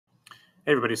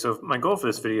Hey everybody, so my goal for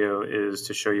this video is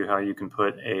to show you how you can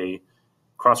put a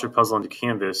crossword puzzle into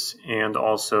Canvas and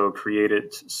also create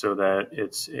it so that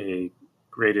it's a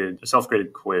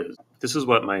self-graded quiz. This is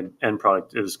what my end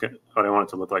product is, what I want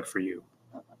it to look like for you.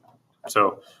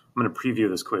 So I'm going to preview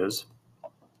this quiz.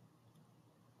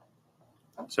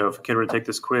 So if a kid were to take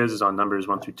this quiz, it's on numbers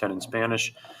 1 through 10 in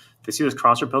Spanish. If they see this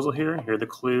crossword puzzle here are the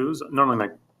clues. Normally my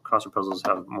crossword puzzles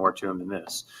have more to them than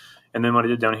this. And then what I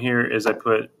did down here is I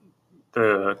put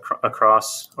the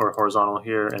across or horizontal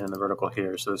here and then the vertical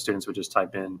here. So the students would just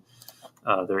type in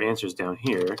their answers down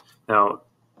here. Now,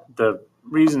 the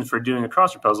reason for doing a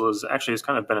crossword puzzle is actually it's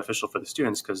kind of beneficial for the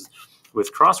students because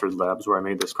with Crossword Labs, where I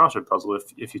made this crossword puzzle,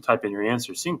 if you type in your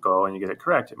answer cinco and you get it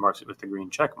correct, it marks it with the green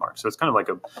check mark. So it's kind of like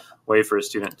a way for a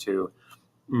student to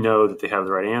know that they have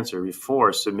the right answer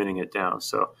before submitting it down.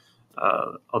 So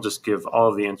I'll just give all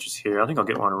of the answers here. I think I'll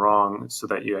get one wrong so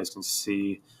that you guys can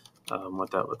see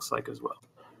what that looks like as well.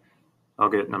 I'll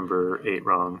get number 8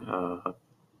 wrong.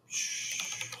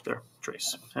 There,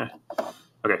 trace.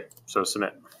 Okay, so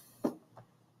submit.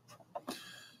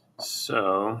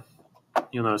 So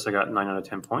you'll notice I got 9 out of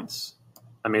 10 points.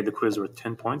 I made the quiz worth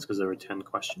 10 points because there were 10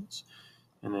 questions.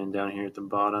 And then down here at the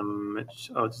bottom, it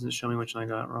doesn't show me which one I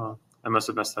got wrong. I must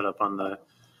have messed that up on the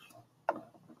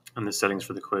settings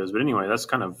for the quiz. But anyway, that's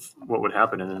kind of what would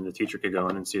happen, and then the teacher could go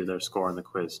in and see their score on the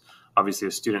quiz. Obviously,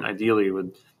 a student ideally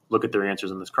would look at their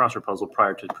answers on this crossword puzzle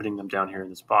prior to putting them down here in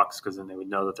this box, because then they would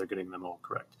know that they're getting them all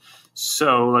correct.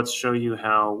 So let's show you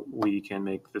how we can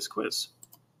make this quiz.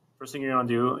 First thing you're going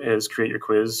to do is create your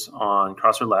quiz on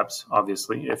Crossword Labs,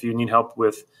 obviously. If you need help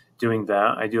with doing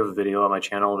that, I do have a video on my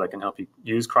channel that can help you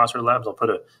use Crossword Labs. I'll put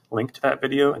a link to that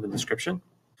video in the description.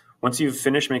 Once you've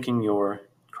finished making your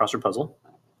crossword puzzle,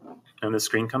 and the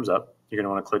screen comes up, you're going to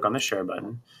want to click on the share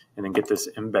button and then get this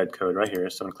embed code right here.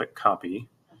 So I'm going to click copy.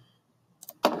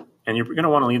 And you're going to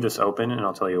want to leave this open, and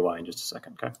I'll tell you why in just a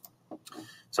second, okay?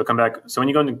 So come back. So when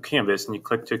you go into Canvas and you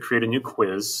click to create a new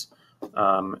quiz,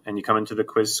 and you come into the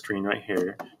quiz screen right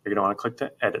here, you're going to want to click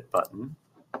the edit button.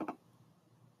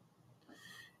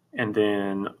 And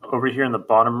then over here in the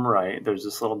bottom right, there's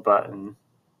this little button.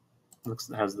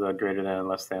 It has the greater than and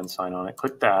less than sign on it.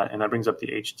 Click that, and that brings up the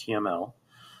HTML.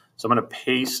 So I'm going to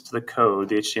paste the code,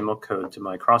 the HTML code, to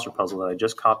my crossword puzzle that I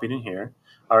just copied in here.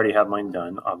 I already have mine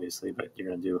done, obviously, but you're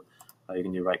going to do you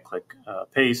can do right-click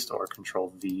paste or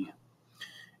Control-V.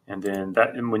 And then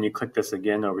and when you click this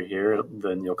again over here,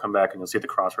 then you'll come back and you'll see the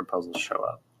crossword puzzle show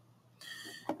up.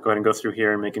 Go ahead and go through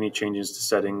here and make any changes to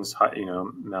settings,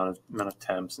 amount of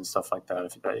temps and stuff like that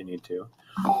if you need to.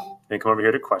 Then come over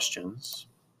here to questions.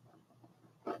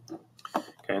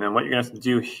 Okay, and then what you're going to have to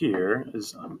do here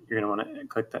is you're going to want to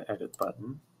click the edit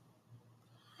button.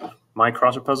 My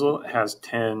crossword puzzle has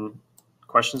 10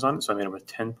 questions on it, so I made it with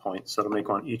 10 points. So it'll make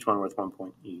each one worth 1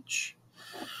 point each.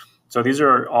 So these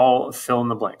are all fill in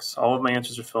the blanks. All of my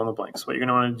answers are fill in the blanks. What you're going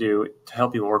to want to do to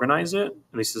help you organize it,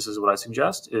 at least this is what I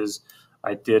suggest, is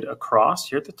I did a cross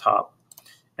here at the top.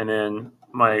 And then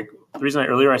the reason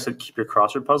earlier I said keep your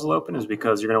crossword puzzle open is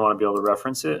because you're going to want to be able to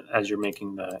reference it as you're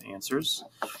making the answers.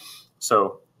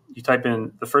 So you type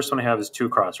in, the first one I have is 2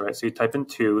 across, right? So you type in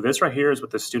 2. This right here is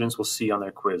what the students will see on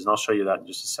their quiz, and I'll show you that in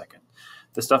just a second.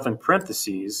 The stuff in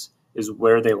parentheses is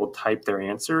where they will type their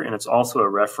answer, and it's also a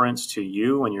reference to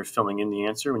you when you're filling in the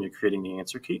answer, when you're creating the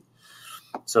answer key.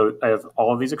 So I have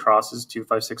all of these acrosses, 2,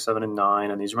 5, 6, 7, and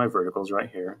 9, and these are my verticals right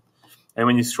here. And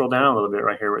when you scroll down a little bit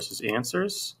right here where it says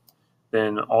answers,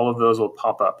 then all of those will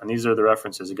pop up, and these are the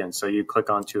references again. So you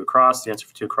click on 2 across, the answer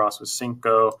for 2 across was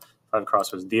cinco, 5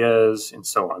 across was 10, and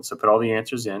so on. So put all the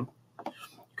answers in. You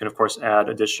can, of course, add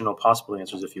additional possible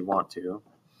answers if you want to.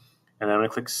 And then I'm going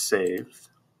to click Save.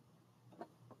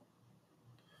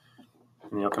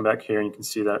 And you'll come back here and you can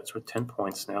see that it's worth 10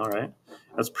 points now, right?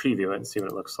 Let's preview it and see what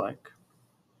it looks like.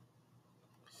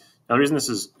 Now, the reason this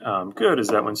is good is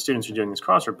that when students are doing these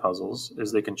crossword puzzles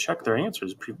is they can check their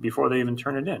answers before they even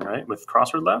turn it in, right, with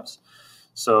Crossword Labs.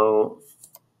 So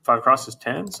 5 across is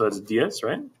 10, so that's 10,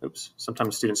 right? Oops,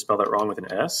 sometimes students spell that wrong with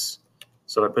an S.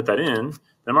 So if I put that in, then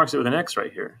it marks it with an X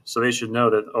right here. So they should know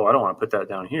that, oh, I don't want to put that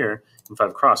down here in 5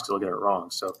 across because they'll get it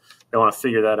wrong. So they want to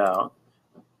figure that out,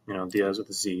 10 with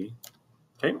a Z.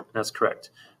 Okay, that's correct.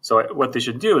 So what they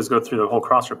should do is go through the whole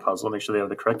crossword puzzle, make sure they have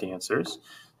the correct answers.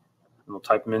 And we'll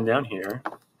type them in down here.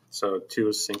 So 2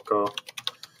 is cinco,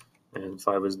 and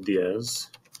 5 is 10.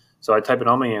 So I type in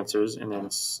all my answers, and then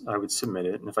I would submit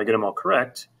it. And if I get them all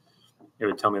correct, it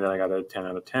would tell me that I got a 10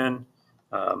 out of 10.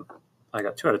 I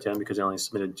got 2 out of 10 because I only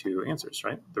submitted 2 answers,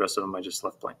 right? The rest of them I just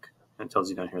left blank. And it tells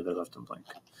you down here they're left in blank.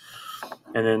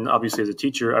 And then obviously as a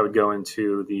teacher, I would go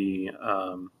into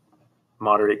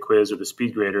moderate quiz or the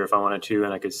speed grader if I wanted to,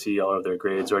 and I could see all of their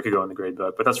grades, or I could go in the grade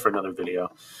book, but that's for another video.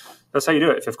 That's how you do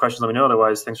it. If you have questions, let me know.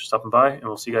 Otherwise, thanks for stopping by, and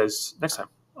we'll see you guys next time.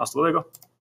 Hasta luego.